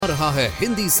रहा है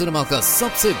हिंदी सिनेमा का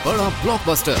सबसे बड़ा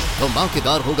ब्लॉकबस्टर।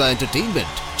 धमाकेदार होगा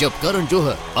एंटरटेनमेंट जब करण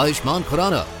जौहर, आयुष्मान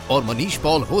खुराना और मनीष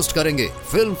पॉल होस्ट करेंगे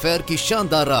फिल्म फेयर की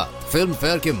शानदार रात। फिल्म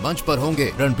फेयर के मंच पर होंगे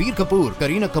रणबीर कपूर,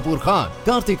 करीना कपूर खान,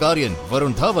 कार्तिक आर्यन,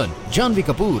 वरुण धवन, जानवी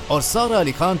कपूर और सारा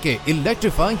अली खान के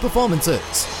इलेक्ट्रीफाइंग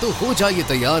परफॉर्मेंसेस। तो हो जाइए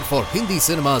तैयार for Hindi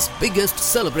cinema's biggest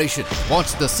celebration.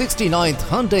 Watch the 69th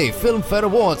Hyundai Film Fair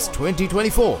Awards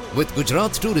 2024 with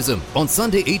Gujarat Tourism on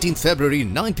Sunday 18th February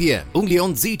 9 p.m. only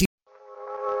on ZT.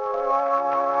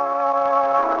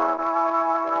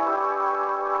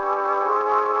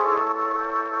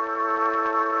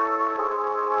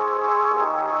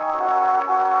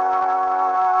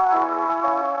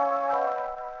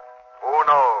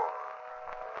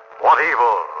 What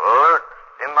evil lurks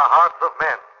in the hearts of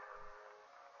men?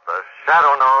 The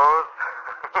Shadow knows.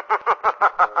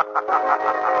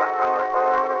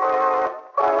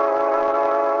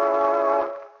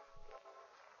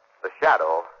 The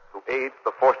Shadow, who aids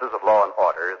the forces of law and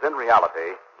order, is in reality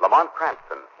Lamont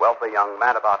Cranston, wealthy young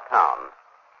man about town.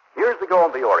 Years ago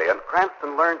in the Orient,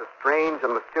 Cranston learned a strange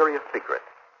and mysterious secret,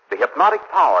 the hypnotic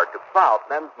power to cloud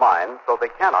men's minds so they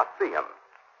cannot see him.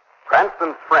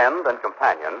 Cranston's friend and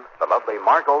companion, the lovely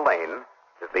Margot Lane,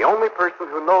 is the only person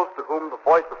who knows to whom the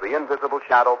voice of the invisible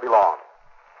shadow belongs.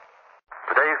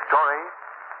 Today's story,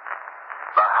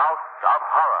 The House of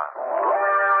Horror.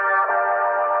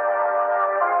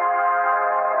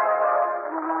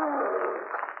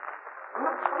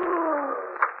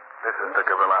 This is the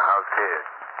gorilla house here.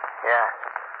 Yeah.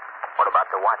 What about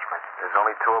the watchman? There's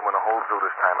only two of them in the whole zoo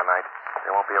this time of night.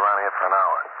 They won't be around here for an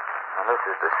hour. Well, this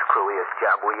is the screwiest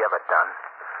job we ever done.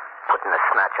 Putting a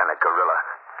snatch on a gorilla.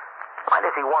 Why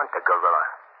does he want the gorilla?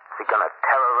 Is he gonna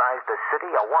terrorize the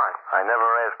city or what? I never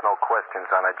ask no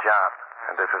questions on a job.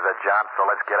 And this is a job, so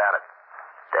let's get at it.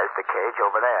 There's the cage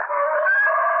over there.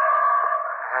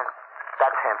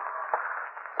 That's him.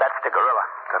 That's the gorilla.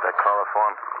 Got that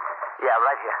chloroform? Yeah,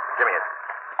 right here. Give me it.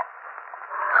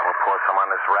 Now we'll pour some on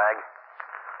this rag.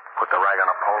 Put the rag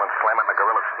on a pole and slam it in the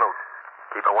gorilla's snoot.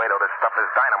 Keep away though, this stuff is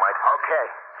dynamite. Okay.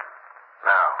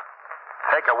 Now,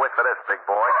 take a whiff of this, big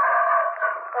boy.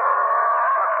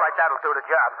 Looks like that'll do the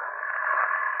job.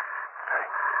 Hey,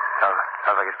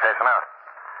 sounds like he's passing out.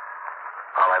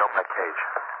 All right, open that cage.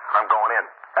 I'm going in.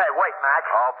 Hey, wait, Mac.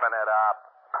 Open it up.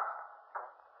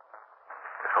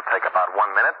 This'll take about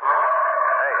 1 minute.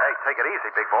 Hey, take it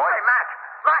easy, big boy. Hey, Mac.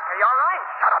 Mac, are you all right?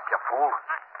 Shut up, you fool.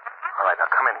 All right,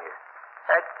 now come in here.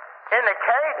 In the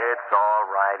cage? It's all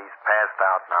right. He's passed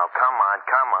out now. Come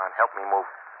on. Help me move.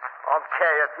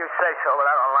 Okay, if you say so, but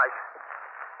I don't like it.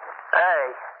 Hey,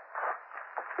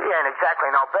 he ain't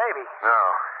exactly no baby. No.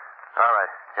 All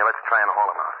right. Here, let's try and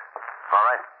haul him out. All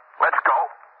right. Let's go.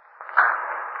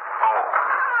 Oh,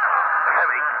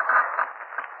 heavy.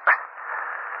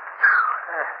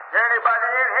 Is anybody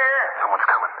in here? Someone's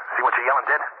coming. See what you're yelling,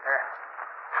 Did? Yeah.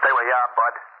 Stay where you are,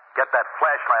 bud. Get that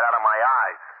flashlight out of my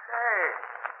eyes. Hey,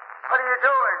 what are you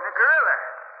doing? The gorilla.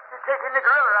 You're taking the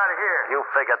gorilla out of here. You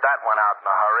figured that one out in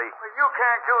a hurry. Well, you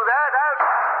can't do that.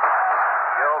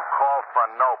 You'll call for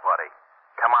nobody.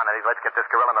 Come on, Eddie. Let's get this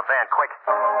gorilla in the van, quick.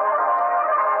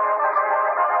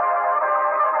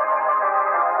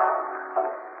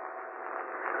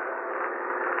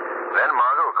 Then,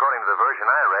 Margot, according to the version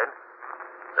I read,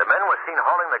 the men were seen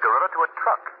hauling the gorilla to a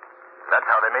truck. That's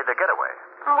how they made their getaway.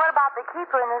 What about the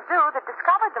keeper in the zoo that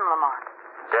discovered them, Lamont?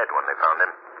 Dead when they found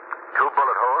him. 2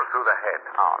 bullet holes through the head.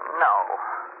 Oh, no.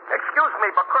 Excuse me,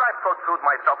 but could I protrude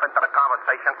myself into the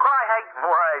conversation? Could I, hey?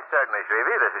 Why, certainly,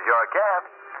 Shrevey. This is your cab.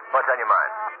 What's on your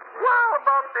mind? Well,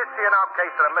 about this here now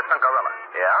case of the missing gorilla.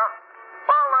 Yeah?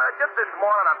 Well, just this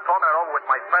morning I'm talking it over with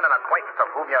my friend and acquaintance of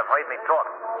whom you have heard me talk.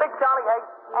 Big Charlie Hay.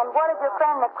 And what did your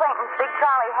friend and acquaintance, Big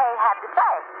Charlie Hay, have to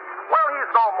say? Well,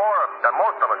 he's know more than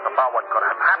most of us about what could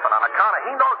have happened on account of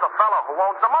he knows the fellow who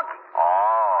owns the monkey.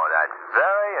 Oh, that's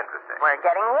very interesting. We're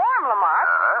getting warm, Lamont.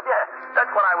 Yeah,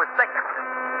 that's what I was thinking.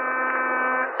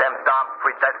 Them darn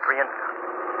pedestrians.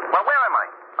 Well, where am I?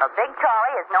 Well, Big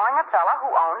Charlie is knowing a fella who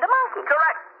owned a monkey.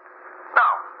 Correct.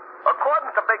 Now,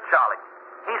 according to Big Charlie,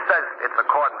 he says it's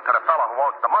according to the fellow who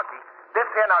owns the monkey, this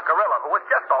here now gorilla, who was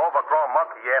just an overgrown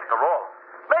monkey after all,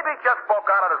 maybe just spoke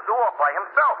out of the zoo all by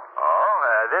himself. Oh,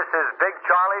 this is Big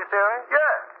Charlie's theory?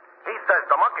 Yeah. He says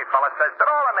the monkey fella says that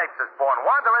all it makes is born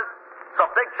wanderers, so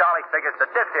Big Charlie figures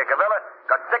that this here gorilla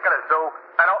got sick of the zoo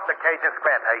and opened the cage in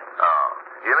Scranton, hey? Oh.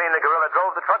 You mean the gorilla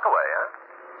drove the truck away, huh?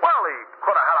 Well, he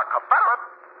could have had a Confederate.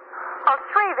 Oh,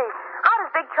 Shrevey, how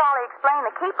does Big Charlie explain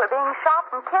the keeper being shot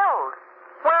and killed?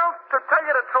 Well, to tell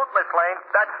you the truth, Miss Lane,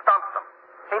 that stumps him.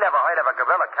 He never heard of a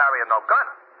gorilla carrying no gun.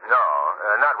 No,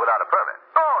 not without a permit.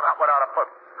 No, not without a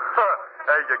permit.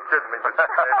 Hey, you're kidding me, Mr.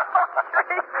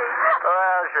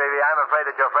 Well, Shrevey, I'm afraid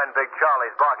that your friend Big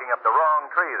Charlie's barking up the wrong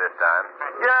tree this time.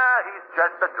 Yeah, he's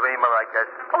just a dreamer, I guess.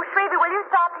 Oh, Shrevey, will you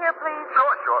stop here, please?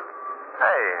 Sure.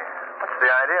 Hey, what's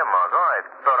the idea, Margot? I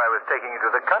thought I was taking you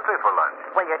to the country for lunch.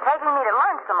 Well, you're taking me to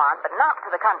lunch, Lamont, but not to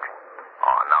the country.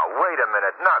 Oh, now, wait a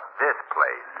minute. Not this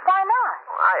place. Why not?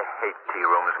 I hate tea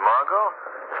rooms, Margot.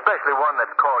 Especially one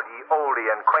that's called Ye Oldie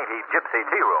and Quainty Gypsy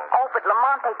Tea Room. Oh, but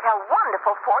Lamont, they tell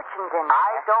wonderful fortunes in there.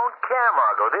 I don't care,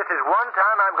 Margot. This is one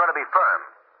time I'm going to be firm.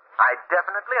 I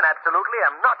definitely and absolutely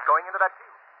am not going into that tea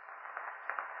room.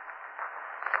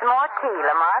 Some more tea,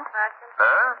 Lamont.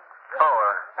 Huh?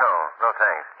 Oh, no,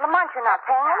 thanks. Lamont, you're not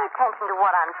paying any attention to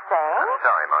what I'm saying. I'm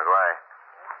sorry, Margot.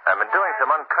 I've been doing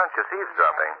some unconscious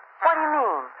eavesdropping. What do you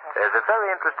mean? There's a very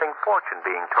interesting fortune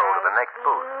being told in the next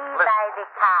booth. Listen. By the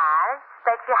cards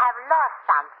that you have lost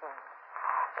something.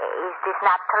 Is this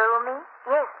not true, me?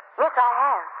 Yes, I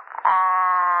have.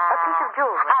 A piece of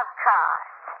jewelry. Of course.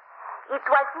 It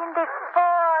was in the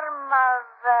form of...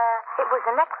 It was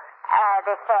a necklace.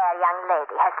 The fair young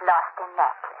lady has lost a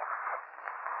necklace.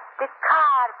 The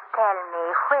cards tell me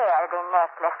where the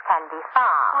necklace can be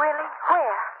found. Really?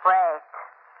 Where? Wait.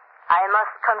 I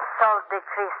must consult the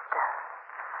crystal.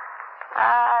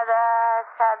 Ada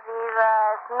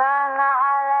sabivas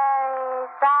nanahari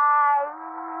sai.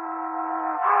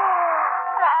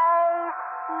 I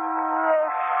see a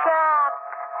shop,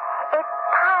 a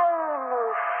tiny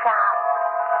shop.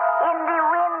 In the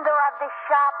window of the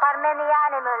shop are many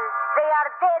animals. They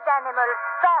are dead animals,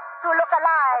 soft to look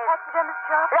alive. Taxidermist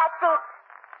shop? That's it.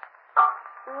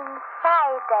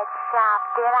 Inside that shop,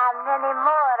 there are many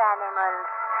more animals.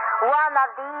 One of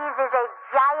these is a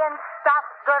giant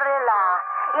stuffed gorilla.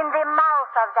 In the mouth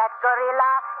of that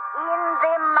gorilla,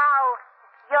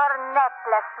 your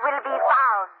necklace will be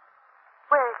found.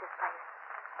 Where is this place?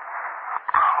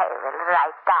 I will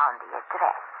write down the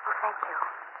address. Oh, thank you.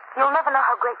 You'll never know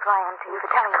how grateful I am to you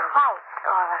for telling me. Quite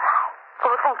all right.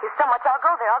 Oh, thank you so much. I'll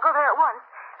go there at once.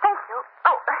 Thank you.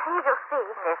 Oh, you'll see.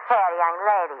 The fair young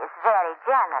lady is very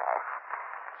generous.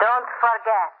 Don't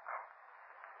forget,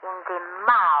 in the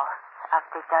mouth of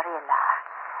the gorilla,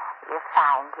 you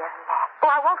find your necklace. Oh,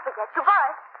 I won't forget.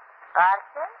 Goodbye.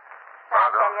 Fortune? I'll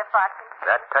tell you fortune.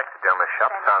 That taxidermist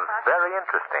shop sounds very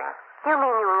interesting. You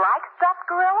mean you like stuffed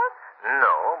gorillas?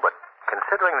 No, but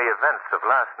considering the events of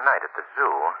last night at the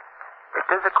zoo, it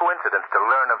is a coincidence to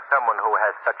learn of someone who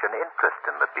has such an interest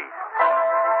in the beast.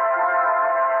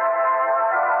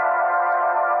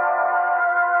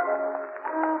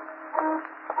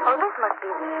 Oh, this must be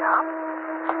the shop.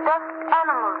 Stuffed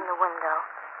animals in the window.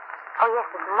 Oh, yes,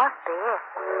 this must be it.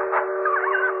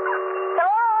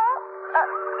 Hello?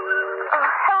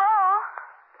 Hello?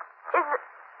 Is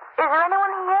there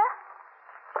anyone here?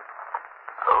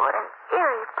 Oh, what an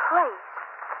eerie place.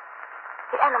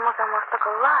 The animals almost look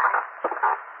alive.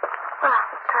 Well,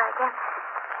 let's try again.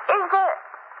 Is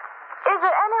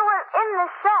there anyone in the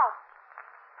shop?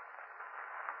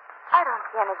 I don't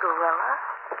see any gorilla.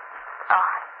 Oh,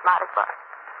 might as well.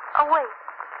 Oh, wait.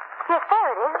 Yes, there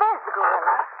it is. There's the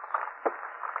gorilla.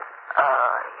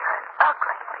 Oh, you're an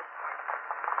ugly beast.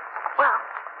 Well,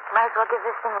 might as well give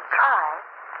this thing a try.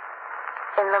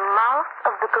 In the mouth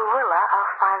of the gorilla,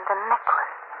 I'll find the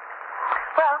necklace.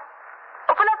 Well,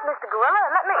 open up, Mr. Gorilla,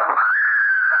 and let me...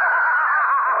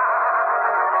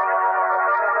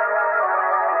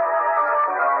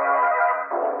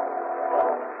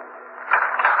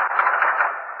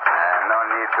 No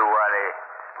need to worry.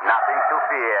 Nothing to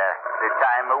fear. The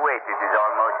time awaited is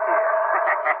almost here.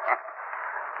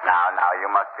 Now,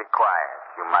 you must be quiet.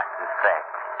 You mustn't fret.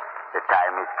 The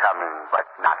time is coming, but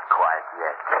not quite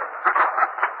yet.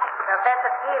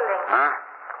 Professor Fielding.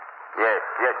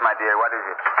 Yes, my dear. What is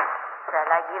it?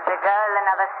 Shall I give the girl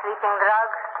another sleeping drug?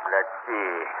 Let's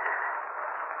see.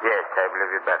 Yes, I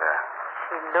believe you better.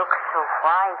 She looks so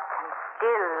white and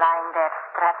still lying there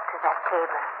strapped to that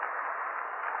table.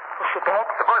 Is she dead?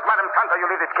 Suppose, Madam Santo, you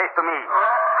leave this case to me.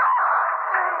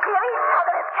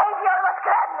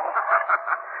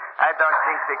 I don't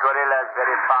think the gorilla is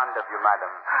very fond of you, madam.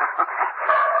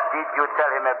 Did you tell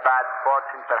him a bad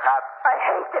fortune, perhaps? I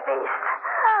hate the beast.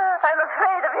 I'm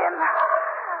afraid of him.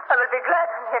 I will be glad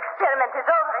when the experiment is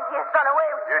over and he has gone away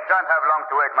with me. You shan't have long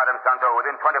to wait, Madam Santo.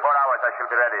 Within 24 hours, I shall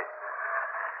be ready.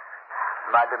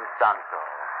 Madam Santo.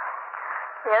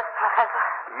 Yes, Professor.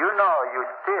 You know you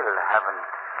still haven't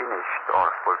finished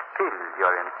or fulfilled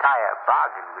your entire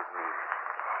bargain with me.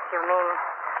 You mean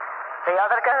the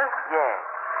other girl? Yes.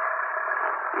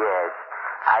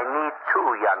 I need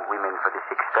 2 young women for this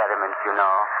experiment, you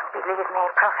know. Believe me,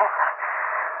 Professor.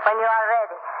 When you are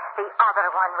ready, the other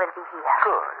one will be here.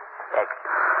 Good.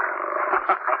 Excellent.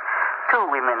 2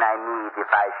 women I need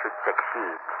if I should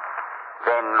succeed.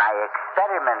 Then my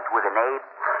experiment with an ape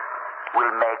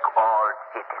will make all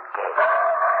sit and gaze.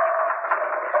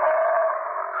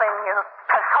 When you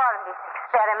perform this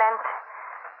experiment,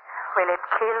 will it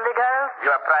kill the girls?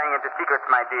 You are prying into secrets,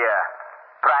 my dear.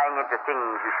 Prying into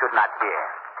things you should not hear.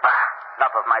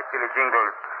 Enough of my silly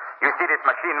jingles. You see this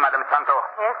machine, Madame Santo?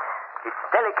 Yes. Its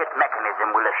delicate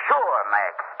mechanism will assure my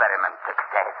experiment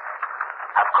success.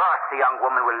 Of course, the young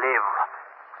woman will live.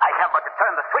 I have but to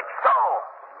turn the switch so,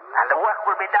 and the work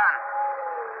will be done.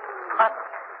 But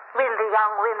will the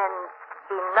young women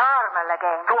be normal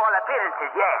again? To all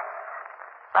appearances, yes.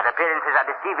 But appearances are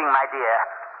deceiving, my dear.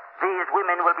 These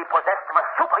women will be possessed of a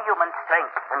superhuman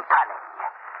strength and cunning.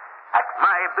 At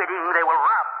my bidding, they will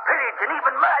rob, pillage, and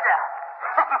even murder.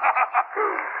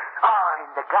 All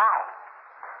in the guise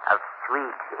of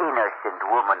sweet, innocent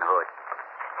womanhood.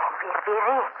 Then we'll be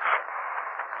rich.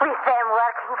 With them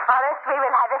working for us, we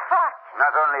will have a fortune.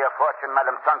 Not only a fortune,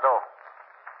 Madame Santo.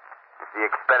 If the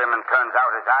experiment turns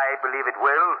out as I believe it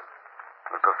will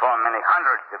perform many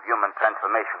hundreds of human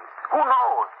transformations. Who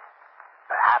knows?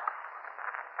 Perhaps,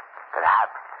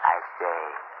 I say,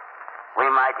 we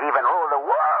might even rule the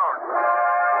world.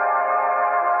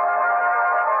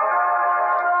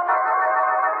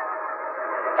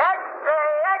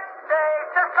 X-ray,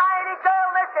 Society Girl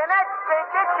Mission, X-ray,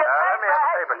 get your Let me have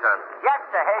the paper, son. Yes,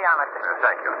 sir. Here you are, mister.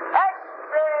 Thank you.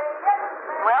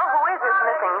 X-ray, Well, who is this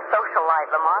missing socialite,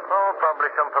 Lamont? Oh, probably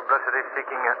some publicity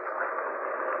seeking.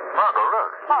 Margot,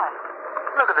 look. What?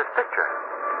 Look at this picture.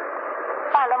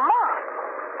 Why, Lamont.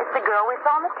 It's the girl we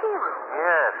saw in the tea room.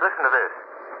 Yes, listen to this.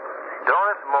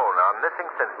 Doris Molnar missing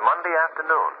since Monday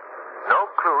afternoon. No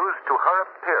clues to her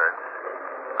appearance.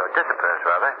 Or disappearance,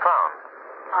 rather, found.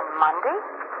 On Monday?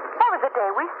 That was the day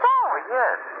we saw her. Oh,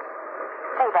 yes.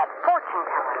 Say, that fortune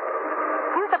teller.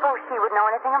 Do you suppose she would know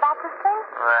anything about this thing?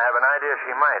 I have an idea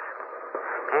she might.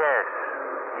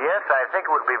 Yes, I think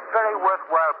it would be very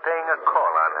worthwhile paying a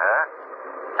call on her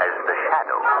as the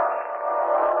Shadow.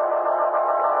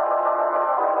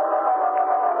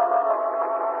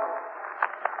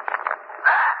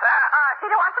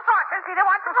 Cita wants a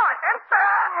fortune.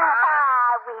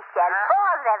 We shall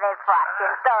both have a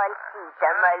fortune, Dolcita,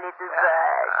 my little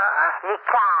bird. The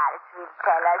cards will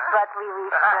tell us what we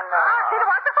wish to know. Cita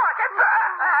wants a fortune.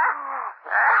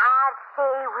 Cards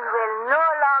say we will no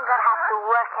longer have to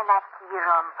work in that tea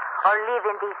room or live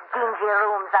in these dingy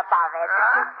rooms above it.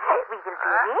 We will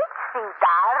be rich,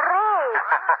 Cita, rich.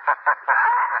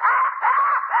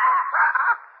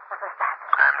 What was that?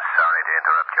 I'm sorry to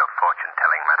interrupt your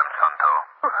fortune-telling, Madame Santo.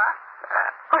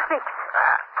 Who speaks?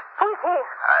 Who's here?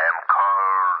 I am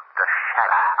called the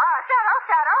Shadow.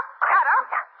 Shadow.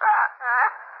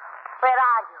 Where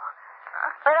are you?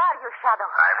 Where are you, Shadow?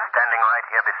 I'm standing right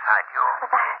here beside you.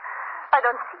 But I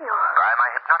don't see you. By my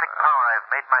hypnotic power, I've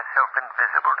made myself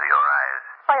invisible to your eyes.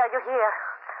 Why are you here?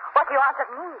 What do you want of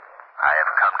me? I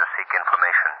have come to seek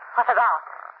information. What about?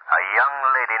 A young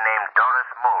lady named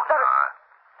Doris Molnar.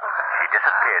 She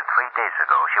disappeared 3 days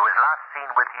ago. She was last seen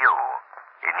with you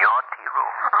in your tea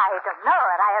room. I don't know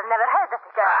her. I have never heard of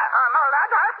the girl.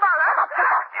 Doris Molnar.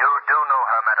 You do know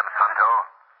her, Madame Santo.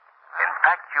 In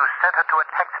fact, you sent her to a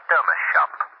taxidermist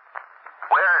shop.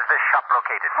 Where is this shop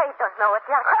located? I don't know what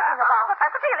you're talking about.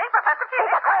 Professor Feeling.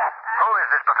 Who is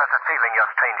this Professor Feeling your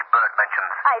strange bird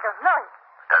mentions? I don't know him.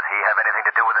 Does he have anything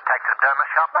to do with the taxidermist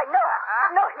shop? Why, no.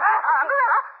 No, he doesn't.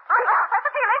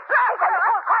 Professor Feeling.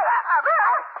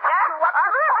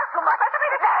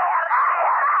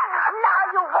 Now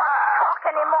you won't talk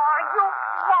anymore. You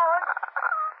won't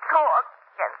talk.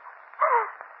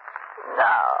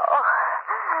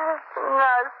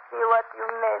 Now see what you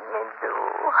made me do.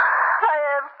 I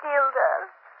have killed her.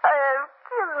 I have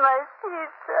killed my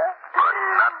sister. But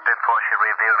not before she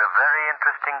revealed a very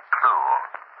interesting clue.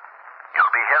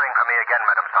 You'll be hearing from me again,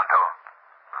 Madame Santo.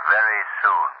 Very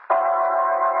soon.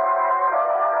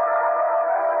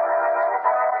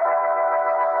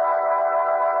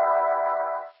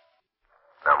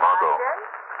 Now, Margot,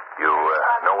 you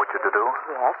know what you're to do?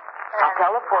 Yes. I'll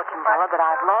tell the fortune teller that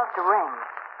I've lost a ring.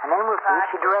 And then we'll see if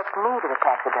she directs me to the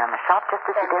taxidermist shop just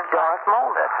as she did Doris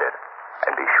Molnar. That's it.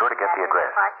 And be sure to get the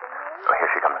address. Oh, here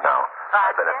she comes now. I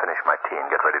better finish my tea and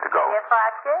get ready to go. Your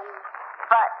fortune?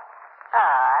 But,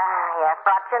 your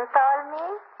fortune told me?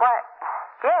 Why,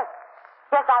 yes.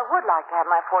 Yes, I would like to have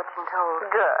my fortune told.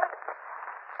 Good.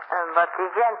 But the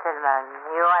gentleman,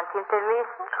 you want him to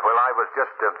listen? Well, I was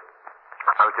just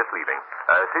leaving.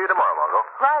 See you tomorrow, Margot.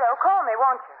 Righto, call me,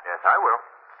 won't you? Yes, I will.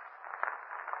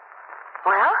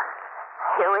 Well,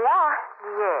 here we are.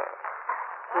 Yes,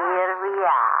 here we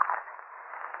are.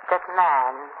 That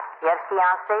man Your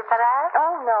fiancé, perhaps?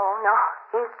 Oh, no.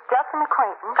 He's just an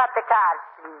acquaintance. Cut the cards,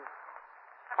 please.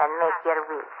 And make your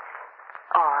wish.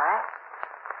 All right.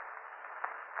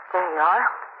 There you are.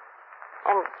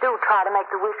 And do try to make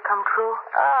the wish come true.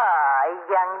 Ah, a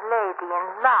young lady in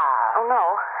love. Oh, no.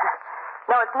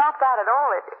 No, it's not that at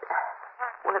all.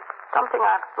 It's something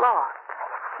I've lost.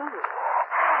 See.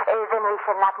 Then we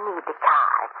shall not need the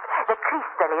cards. The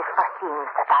crystal is for things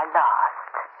that are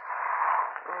lost.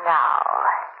 Now,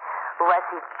 was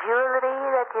it jewelry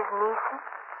that is missing?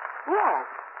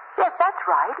 Yes, that's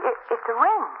right. It's a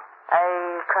ring.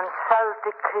 I consult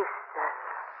the crystal.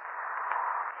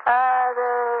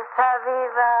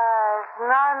 Savivas,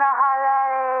 Nana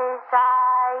Halares,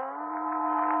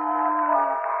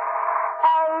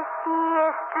 I see a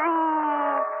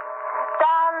street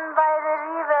down by the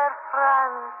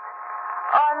riverfront.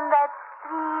 On that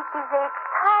street is a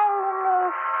tiny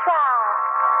shop.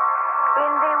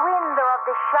 In the window of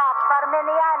the shop are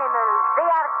many animals. They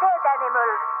are dead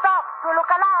animals, stopped to look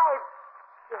alive.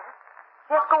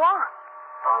 Yes, go on.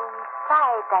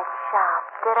 Inside that shop,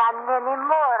 there are many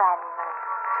more animals.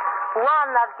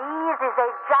 One of these is a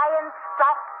giant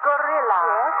stuffed gorilla.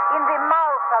 Yes? In the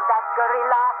mouth of that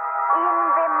gorilla,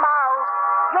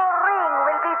 your ring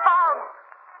will be found.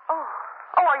 Oh,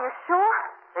 are you sure?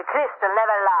 The crystal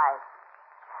never lies.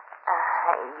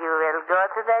 You will go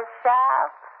to the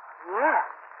shop? Yes.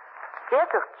 Yes,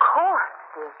 of course.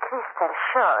 The crystal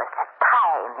shows that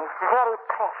time is very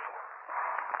precious.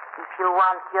 If you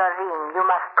want your ring, you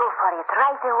must go for it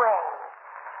right away.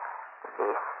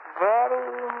 This very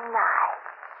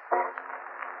night.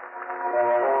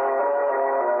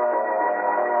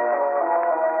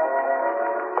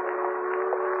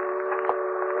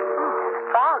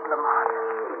 Fog, Lamont.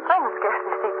 I can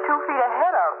scarcely see 2 feet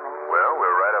ahead of me. Well,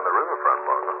 we're right on the riverfront,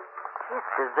 Margot.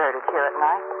 It's deserted here at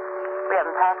night. We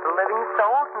haven't passed a living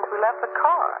soul since we left the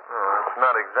car. It's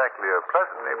not exactly a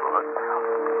pleasant neighborhood.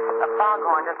 A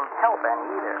foghorn doesn't help any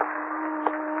either.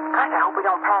 Gosh, I hope we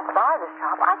don't pass by the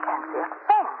shop. I can't see a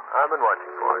thing. I've been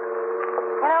watching for it.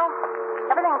 You know,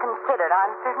 everything considered,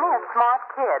 I'm certainly a smart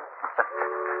kid.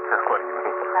 What do you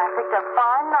mean? I picked a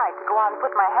fine night to go out and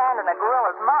put my hand in a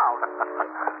gorilla's mouth.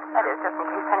 That is, just in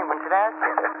case anyone should ask me.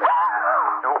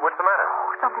 What's the matter?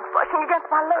 Something's brushing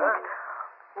against my leg.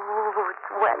 Oh, it's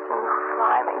wet and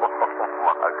slimy.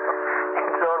 Margot,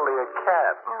 it's only a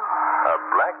cat. A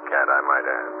black cat, I might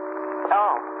add.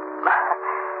 Oh.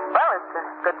 Well, it's a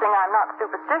good thing I'm not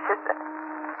superstitious.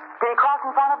 Did he cross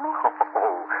in front of me?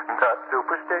 Oh, not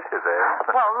superstitious, eh?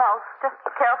 Well, no, just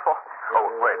careful. Oh,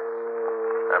 wait.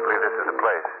 I believe this is the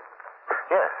place.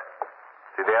 Yes.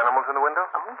 See the animals in the window?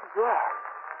 Oh, yes.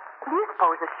 Do you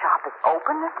suppose the shop is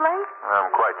open this late?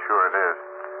 I'm quite sure it is.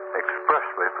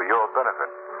 Expressly for your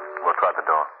benefit. We'll try the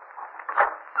door.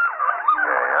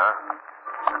 There you are.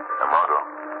 Now, Margot,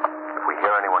 if we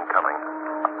hear anyone coming,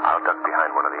 I'll duck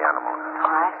behind one of the animals. All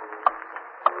right.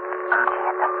 Gee,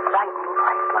 it's a frightening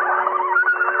place, Lamont.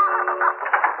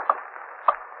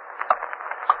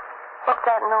 What's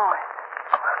that noise?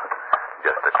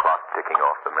 Just the clock ticking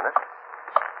off the minute.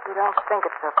 You don't think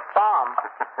it's a bomb?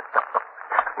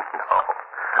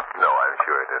 No, I'm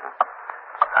sure it isn't.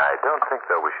 I don't think,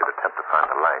 though, we should attempt to find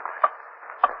the lights.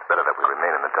 It's better that we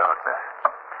remain in the darkness.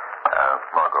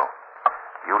 Margot,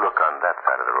 you look on that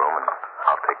side of the room, and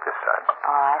I'll take this side.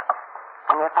 All right.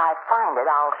 And if I find it,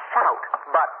 I'll shout,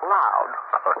 but loud.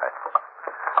 All right.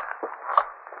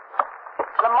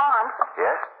 Lamont,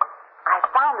 Yes? I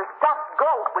found a stuffed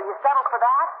goat. Will you settle for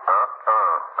that?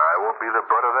 I won't be the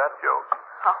butt of that joke.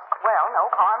 Oh, well, no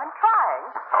harm in trying.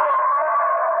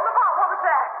 Lamont, what was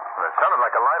that? It sounded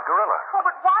like a live gorilla. Oh,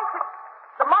 but why should...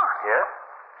 Lamont. Yes?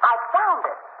 I found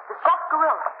it. The stuffed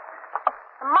gorilla.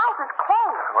 The mouth is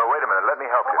closed. Well, wait a minute. Let me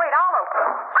help Oh, you. wait, I'll open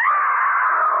it.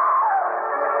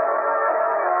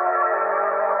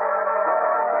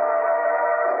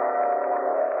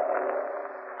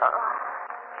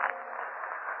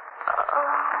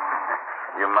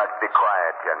 You must be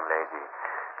quiet, young lady.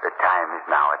 The time is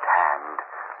now at hand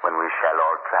when we shall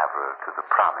all travel to the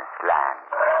promised land.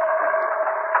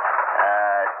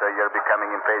 So you're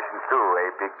becoming impatient too, eh,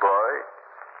 big boy?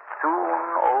 Soon,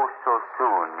 oh so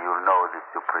soon, you'll know the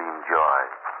supreme joy.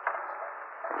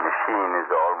 The machine is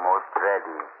almost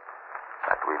ready,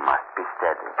 but we must be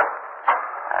steady.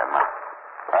 I must.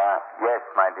 Yes,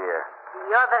 my dear. The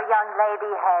other young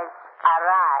lady has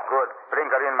arrived. Good.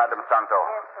 Bring her in, Madame Santo.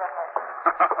 Yes, sir.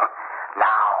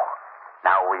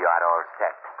 Now we are all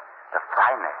set. The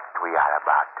finest we are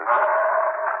about to do.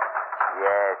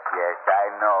 Yes, I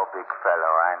know, big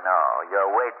fellow, I know. Your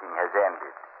waiting has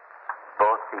ended.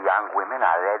 Both the young women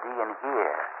are ready and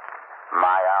here.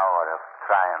 My hour of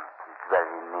triumph is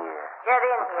very near. Get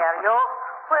in here, you.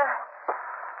 Where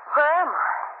am I?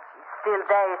 She's still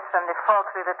dazed from the fall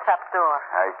through the trapdoor.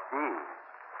 I see.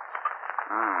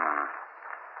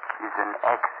 She's an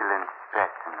excellent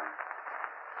specimen.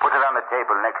 Put her on the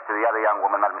table next to the other young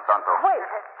woman, Madame Santo. Wait,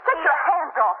 take your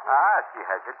hands off me. She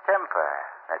has a temper.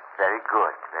 That's very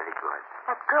good, very good.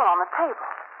 That girl on the table.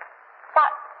 Why,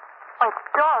 it's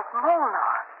Doris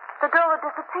Molnar. The girl that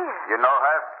disappeared. You know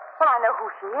her? Well, I know who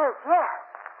she is, yes.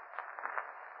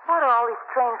 What are all these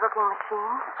strange-looking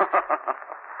machines?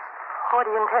 What do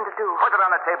you intend to do? Put her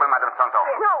on the table, Madame Santo.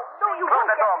 No, you Close won't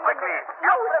the get door me. quickly.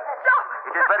 No, stop.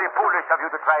 It is very foolish of you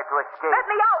to try to escape. Let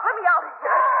me out.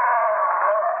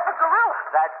 A gorilla.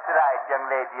 That's right, young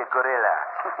lady, a gorilla.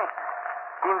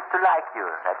 Seems to like you.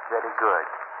 That's very good.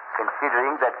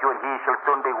 Considering that you and he shall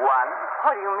soon be one,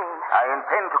 What do you mean? I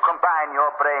intend to combine your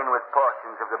brain with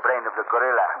portions of the brain of the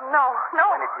gorilla. No.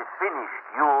 When it is finished,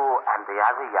 you and the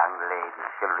other young lady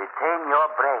shall retain your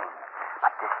brain.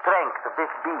 But the strength of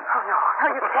this beast... Oh, no,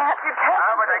 you can't.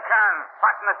 But I can.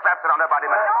 Fasten the straps around her body,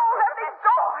 madam. No, let me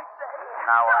go, I say.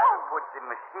 Now no. I'll put the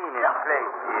machine in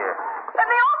place here. Let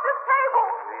me off this table.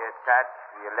 We attach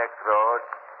the electrodes.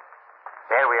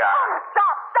 There we are.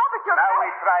 Stop it, you're Now we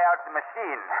try out the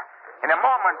machine. In a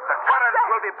moment, the current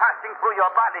will be passing through your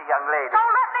body, young lady.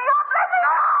 Don't let me off. Let me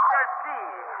off.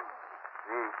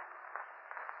 See?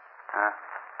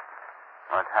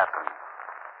 What happened?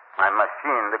 My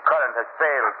machine, the current has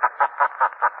failed.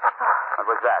 What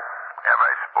was that? Have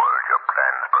I spoiled your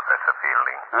plans, Professor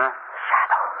Fielding?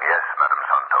 Shadow. Yes, Madame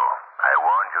Santo. I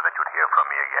warned you that you'd hear from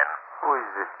me again. Who is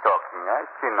this talking? I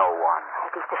see no one.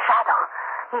 It is the shadow.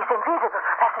 He's invisible,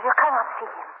 Professor. You cannot see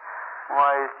him.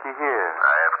 Why is he here?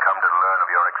 I have come to learn of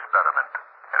your experiment,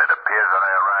 and it appears that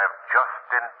I arrived just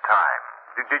in time.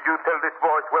 Did you tell this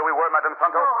voice where we were, Madame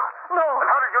Santo? No. And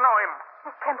how did you know him?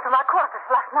 It came to my quarters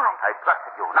last night. I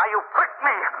trusted you. Now you tricked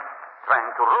me.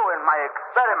 Trying to ruin my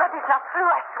experiment. That is not true,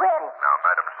 I swear it. Now,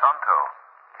 Madame Santo,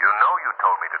 you know you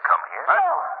told me to come here. No.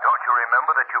 Don't you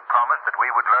remember that you promised that we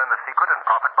would learn the secret and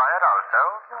profit by it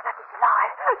ourselves? No, that is a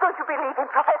lie. Don't you believe him,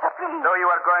 Professor, please? So you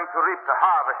are going to reap the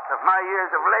harvest of my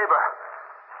years of labor.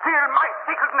 Steal my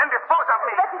secret and then dispose of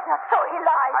me. That is not so. He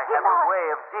lies. I have a way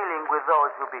of dealing with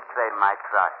those who betray my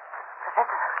trust.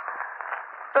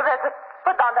 Professor,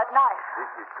 put down that knife.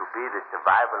 This is to be the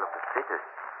survival of the fittest.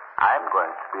 I'm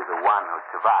going to be the one who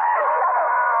survives.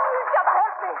 Shadow,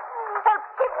 help me. Help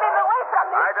keep him away from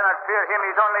me. I do not fear him.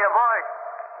 He's only a voice.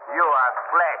 You are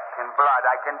flesh and blood.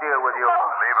 I can deal with you. No.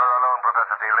 Leave her alone,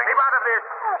 Professor Fielding. Keep out of this.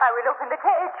 I will open the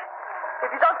cage. If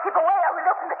you don't keep away, I will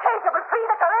open the cage. I will free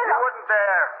the gorilla. You wouldn't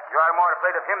dare. You are more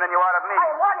afraid of him than you are of me.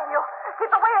 I am warning you. Keep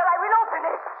away or I will open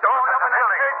it. Don't open the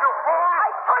cage, you fool.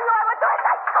 I told you I would do it.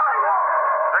 I told you.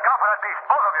 Look out for that beast,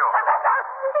 both of you. Professor,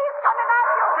 he's coming at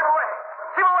you. Keep away.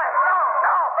 Keep away. No.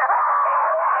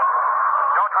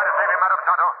 Don't try to save him, Madame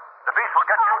Santo. The beast will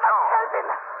get you, too. Help him.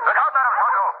 Look out, Madame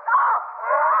Santo.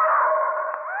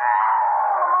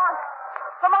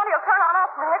 Come on, he'll turn on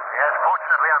us next. Yes,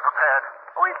 fortunately, I'm prepared.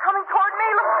 Oh, he's coming toward me.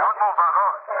 Look. Don't move,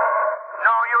 Margot.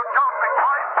 No, you don't, big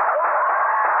boy.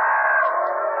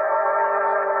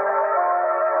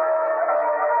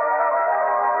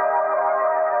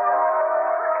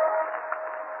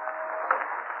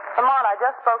 Lamont, I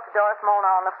just spoke to Doris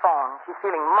Molnar on the phone. She's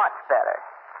feeling much better.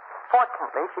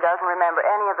 Fortunately, she doesn't remember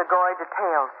any of the gory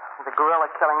details of the gorilla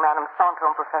killing Madame Santo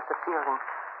and Professor Fielding.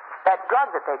 That drug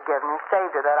that they'd given her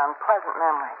saved her that unpleasant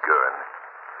memory. Good.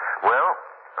 Well,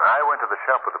 I went to the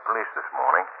shop with the police this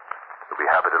morning. You'll be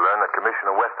happy to learn that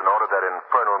Commissioner Weston ordered that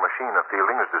infernal machine of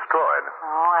Fielding is destroyed.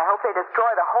 Oh, I hope they destroy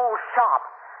the whole shop.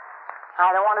 I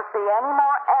don't want to see any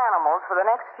more animals for the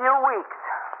next few weeks.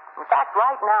 In fact,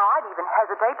 right now, I'd even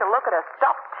hesitate to look at a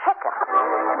stuffed chicken.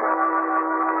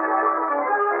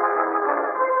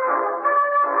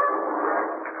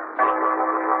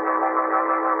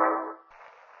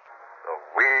 The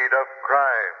weed of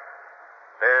crime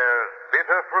bears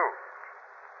bitter fruit.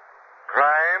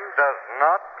 Crime does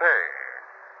not pay.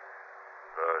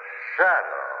 The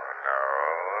shadow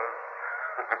knows.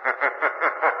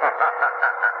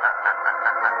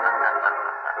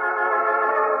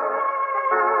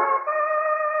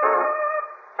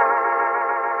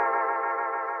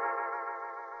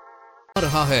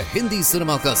 रहा है Hindi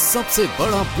cinema का सबसे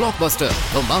बड़ा blockbuster.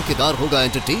 धमाकेदार होगा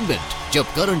entertainment जब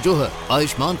करण जौहर,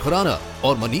 आयुष्मान खुराना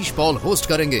और Manish Paul host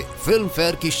करेंगे फिल्म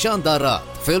फेयर की शानदार रात।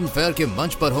 फिल्म फेयर के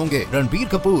मंच पर होंगे रणबीर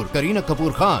कपूर, करीना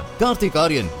कपूर खान, कार्तिक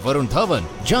आर्यन, वरुण धवन,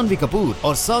 जानवी कपूर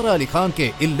और सारा अली खान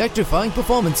के इलेक्ट्रीफाइंग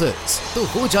परफॉर्मेंसेस। तो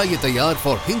हो जाइए तैयार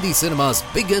for Hindi cinema's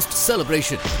biggest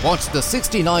celebration. Watch the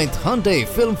 69th Hyundai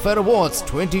Film Fair Awards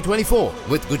 2024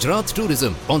 with Gujarat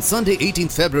Tourism on Sunday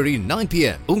 18th February 9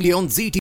 p.m. only on ZT.